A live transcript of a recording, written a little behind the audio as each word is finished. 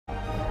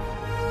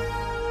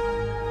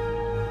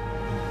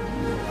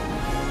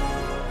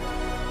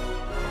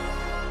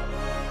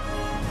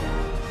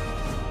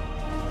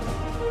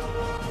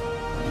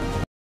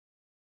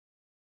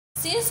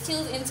Deceased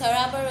killed in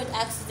Taraba road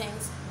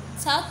accident.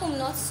 Takum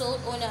North sold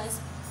owners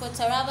for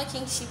Taraba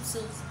Kingship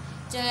Tools.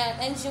 General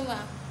Enjuma.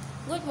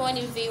 Good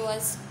morning,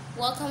 viewers.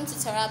 Welcome to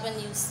Taraba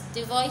News,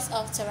 the voice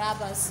of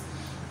Tarabas.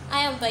 I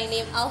am by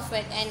name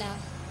Alfred Enna.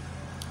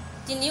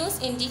 The news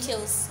in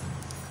details.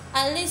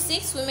 At least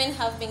 6 women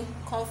have been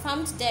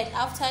confirmed dead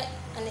after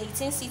an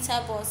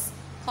 18-seater bus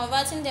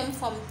converting them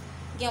from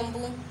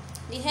Gembu,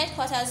 the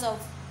headquarters of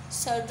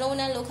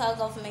Sardona local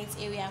government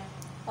area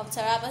of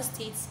Taraba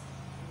State,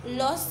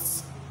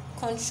 lost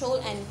control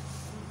and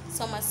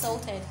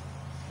somersaulted.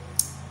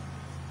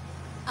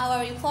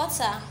 Our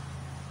reporter,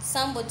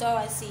 Sambo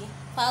Dorothy,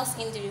 files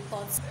in the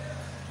report.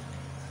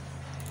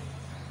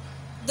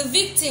 The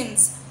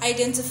victims,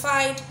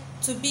 identified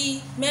to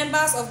be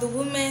members of the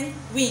women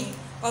wing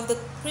of the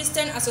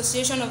Christian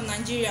Association of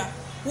Nigeria,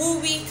 who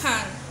we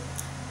can,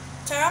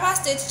 Taraba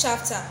State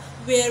Chapter,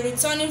 were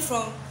returning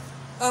from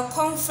a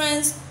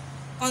conference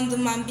on the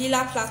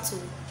Mambila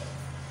Plateau.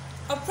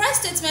 A press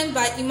statement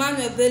by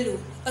Emmanuel Bello,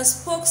 a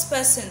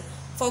spokesperson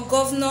for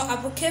Governor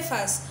Abu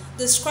Kefas,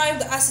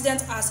 described the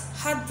accident as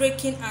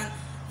heartbreaking and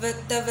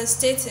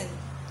devastating.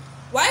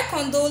 While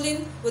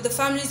condoling with the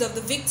families of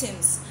the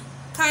victims,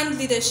 CAN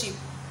leadership,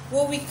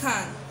 who we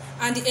can,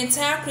 and the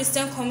entire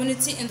Christian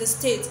community in the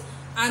state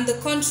and the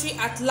country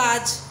at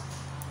large,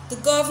 the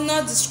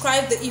governor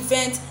described the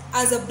event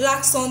as a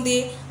Black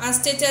Sunday and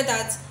stated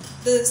that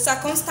the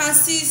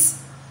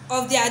circumstances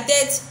of their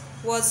death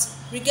was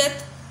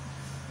regrettably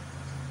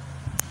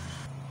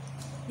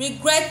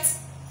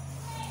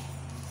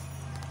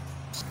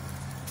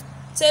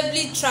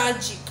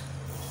tragic.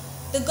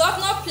 The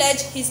governor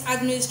pledged his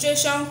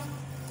administration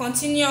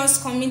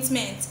continuous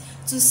commitment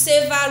to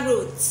safer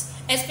roads,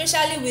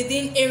 especially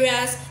within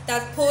areas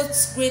that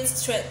pose great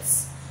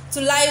threats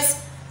to lives,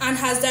 and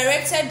has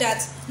directed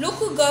that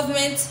local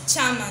government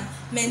chairman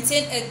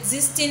maintain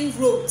existing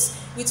roads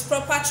with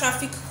proper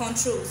traffic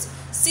controls,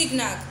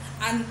 signal,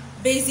 and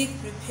basic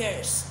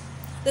repairs.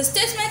 The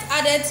statement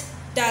added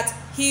that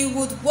he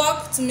would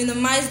work to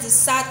minimize the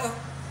sad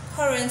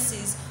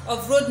occurrences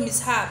of road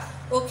mishap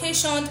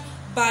occasioned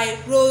by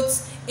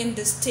roads in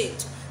the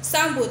state.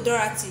 Sambo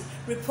Dorothy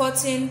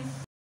reporting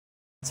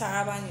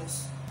Taraba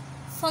News.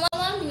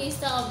 Former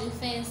Minister of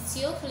Defense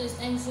Theophilus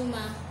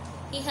Enjuma,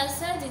 he has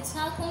said the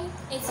Takum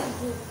Ethnic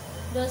Group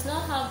does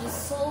not have the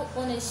sole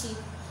ownership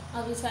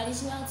of the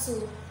traditional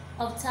tool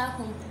of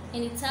Takum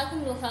in the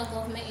Takum local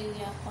government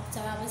area of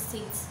Taraba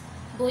State.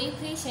 Boyi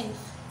Patient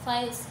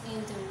files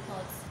in the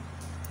report.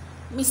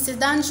 Mr.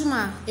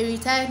 Danjuma, a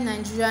retired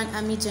Nigerian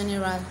Army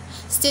General,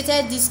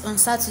 stated this on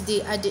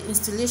Saturday at the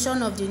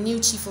installation of the new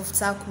chief of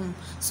Takum,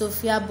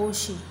 Sophia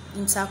Boshi,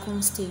 in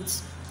Takum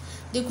State.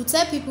 The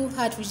Kuteb people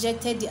had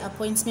rejected the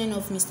appointment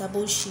of Mr.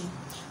 Boshi,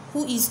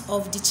 who is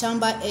of the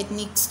Chamba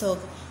ethnic stock,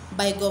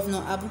 by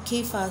Governor Abu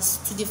Kefas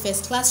to the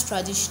first-class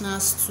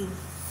traditional stool.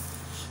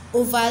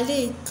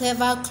 Overlay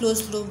clever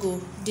closed logo,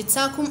 the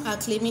Takum are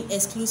claiming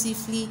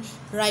exclusively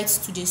rights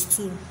to the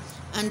stool,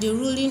 and the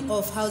ruling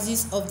of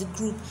houses of the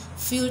group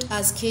filed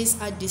as case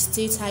at the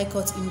State High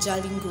Court in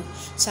Jalingo,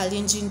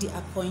 challenging the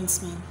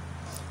appointment.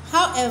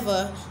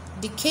 However,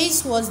 the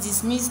case was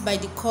dismissed by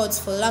the court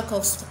for lack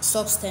of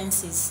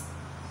substances.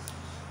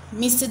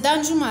 Mr.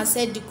 Danjuma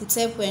said the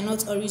Kuteb were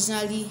not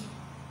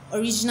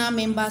original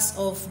members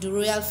of the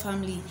royal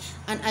family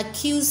and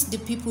accused the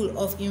people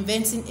of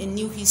inventing a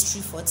new history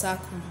for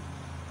Takum.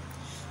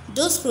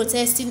 Those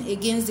protesting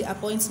against the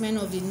appointment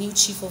of the new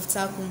chief of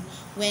Takum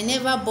were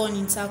never born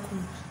in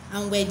Takum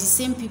and were the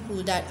same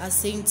people that are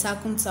saying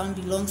Takum town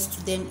belongs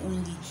to them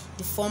only,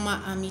 the former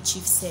army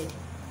chief said.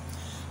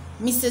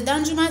 Mr.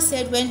 Danjuma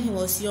said when he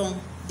was young,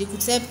 the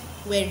Kuteb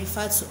were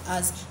referred to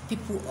as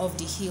people of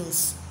the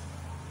hills.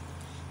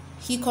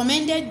 He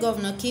commended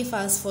Governor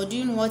Kefas for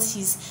doing what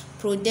his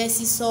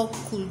predecessor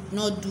could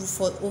not do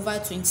for over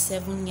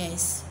 27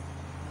 years.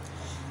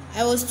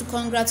 I was to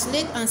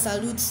congratulate and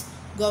salute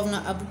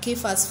Governor Abu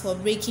Kefas for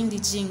breaking the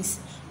jinx.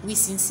 We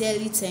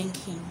sincerely thank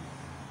him.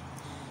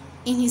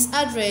 In his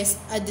address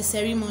at the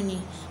ceremony,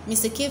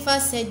 Mr.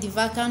 Kefas said the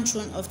vacant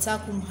throne of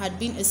Takum had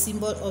been a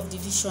symbol of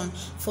division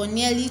for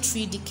nearly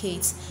 3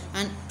 decades,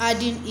 and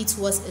adding it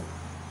was a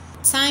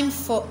time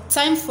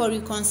for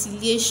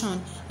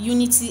reconciliation,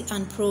 unity,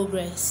 and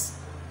progress.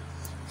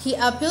 He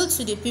appealed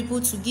to the people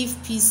to give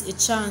peace a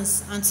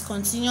chance and to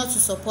continue to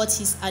support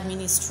his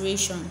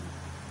administration.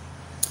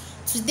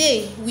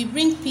 Today, we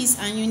bring peace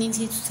and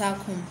unity to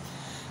Takum.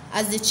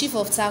 As the chief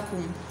of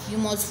Takum, you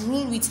must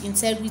rule with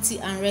integrity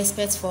and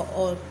respect for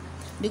all,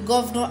 the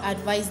governor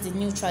advised the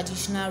new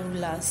traditional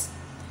rulers.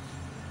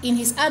 In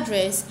his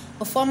address,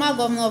 a former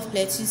governor of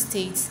Plateau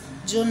State,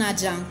 Jonah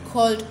Jang,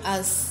 called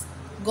as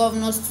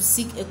governors to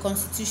seek a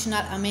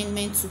constitutional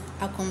amendment to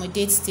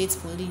accommodate state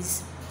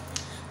police.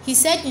 He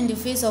said in the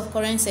face of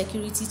current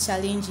security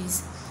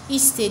challenges,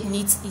 each state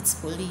needs its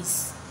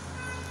police.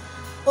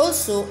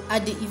 Also,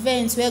 at the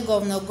event where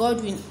Governor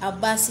Godwin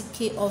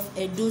Abasike of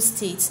Edo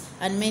State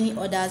and many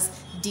others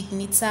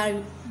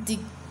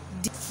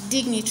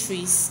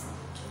dignitaries.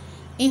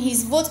 In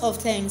his vote of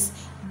thanks,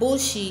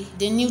 Boshi,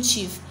 the new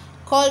chief,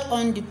 called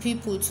on the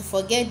people to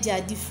forget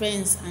their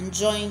difference and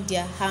join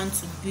their hand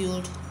to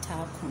build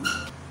Takum.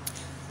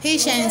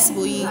 Patience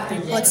Boyi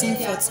reporting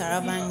for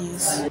Taraba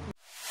News.